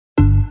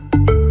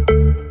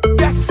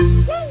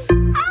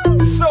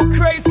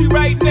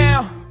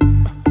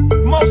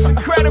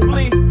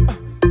incredibly.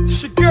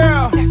 It's your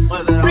girl, B.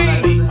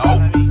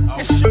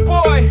 It's your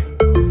boy,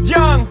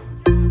 Young.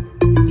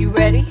 You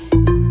ready?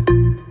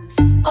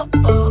 Oh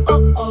oh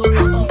oh oh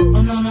oh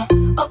oh no no.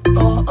 Oh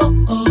oh oh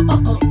oh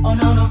oh oh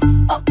no no.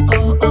 Oh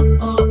oh oh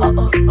oh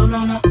oh oh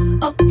no no.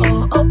 Oh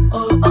oh oh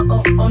oh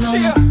oh oh no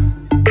no.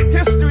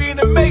 History in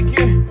the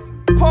making,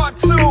 part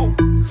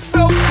 2.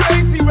 So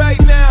crazy right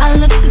now. I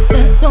look to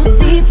stare so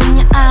deep in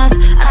your eyes.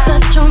 I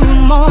touch on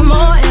you more and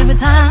more every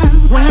time.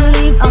 When you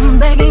leave, I'm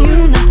begging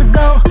you not to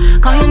go.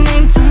 Call your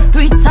name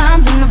 2-3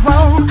 times in a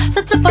row.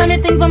 Such a funny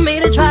thing for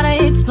me to try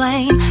to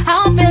explain.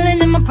 How I'm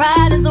feeling and my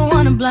pride is the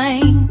one to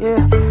blame.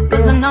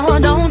 Cause I know I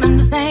don't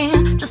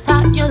understand just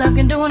how your love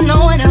can do and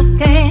no one else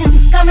can.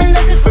 Got me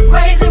looking so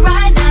crazy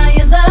right now.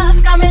 Your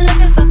love's got me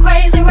looking so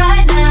crazy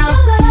right now.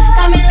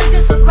 Got me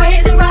looking so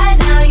crazy right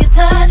now. Your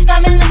touch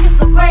got me looking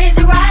so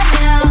crazy right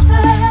now.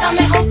 Got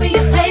me hoping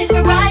you page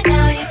me right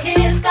now. Your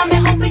kiss got me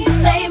hoping you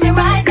save me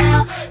right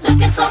now.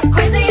 Looking so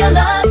crazy, your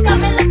love's got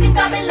me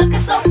looking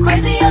so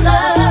crazy, your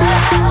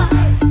love.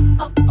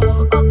 Oh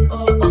oh oh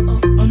oh oh oh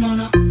oh no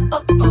no.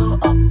 Oh oh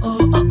oh oh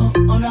oh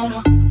oh no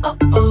no. Oh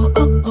oh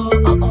oh oh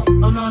oh oh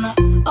oh no no.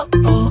 Oh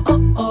oh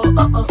oh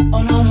oh oh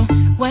oh no no.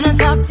 When I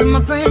talk to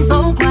my friends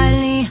so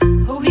quietly,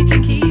 who we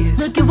can keep?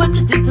 Look at what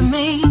you did to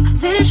me.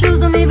 Tennis shoes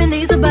don't even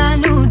need to buy a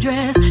new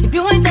dress. If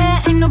you ain't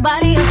there, ain't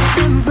nobody else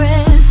to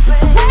impress. It's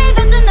the way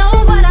that you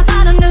know what I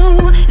thought I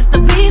knew. It's the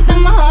beat that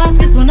my heart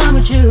gets when I'm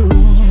with you.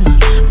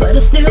 But I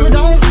still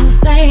don't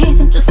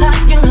understand just how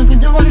your love can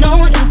do what no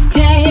one else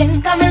can.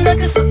 Got me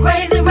looking so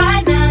crazy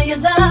right now. Your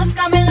love's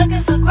got me looking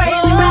so crazy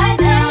right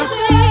now.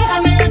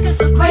 Got me looking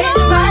so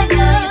crazy right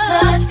now. Your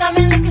touch got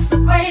me looking so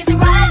crazy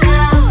right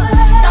now.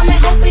 Got me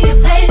hoping you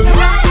page me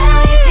right now.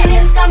 Your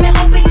kiss got me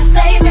hoping you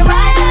save me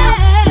right now.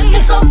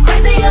 Looking so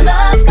crazy, your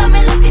love's got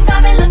me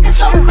looking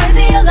so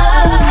crazy, your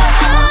love.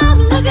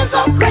 I'm looking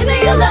so crazy,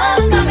 your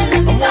love's got me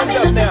looking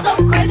so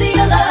crazy,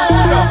 your love.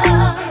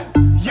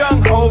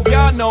 Young Hov,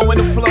 y'all know when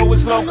the flow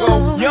is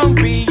loco. Young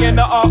B and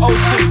the ROC.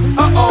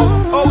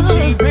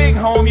 OG, big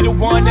homie, the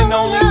one and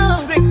only.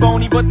 Stick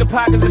bony, but the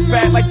pockets is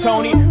fat like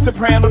Tony.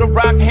 Soprano, the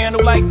rock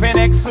handle like Van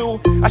Exel.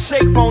 I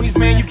shake phonies,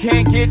 man, you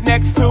can't get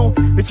next to.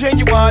 The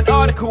genuine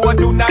article, I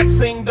do not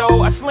sing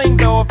though. I sling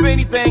though, if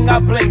anything, I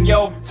bling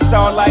yo.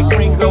 Star like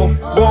Ringo,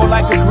 war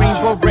like a green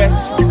beret.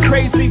 You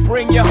crazy,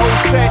 bring your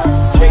whole set.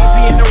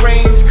 Jay-Z in the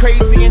range,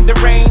 crazy in the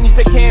range.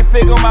 They can't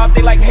figure him out,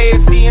 they like, hey,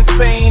 is he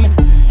insane?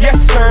 Yes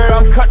sir,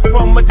 I'm cut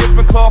from a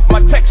different cloth.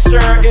 My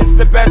texture is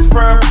the best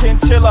firm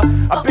chinchilla.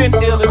 I've been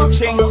ill in the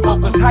chain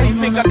smokers. How you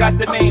think I got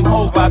the name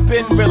Hov? I've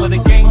been realer, the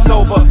game's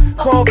over.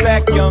 Call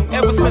back young,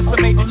 ever since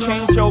I made the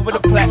change over to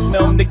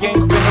platinum. The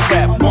game's been a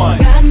rap one.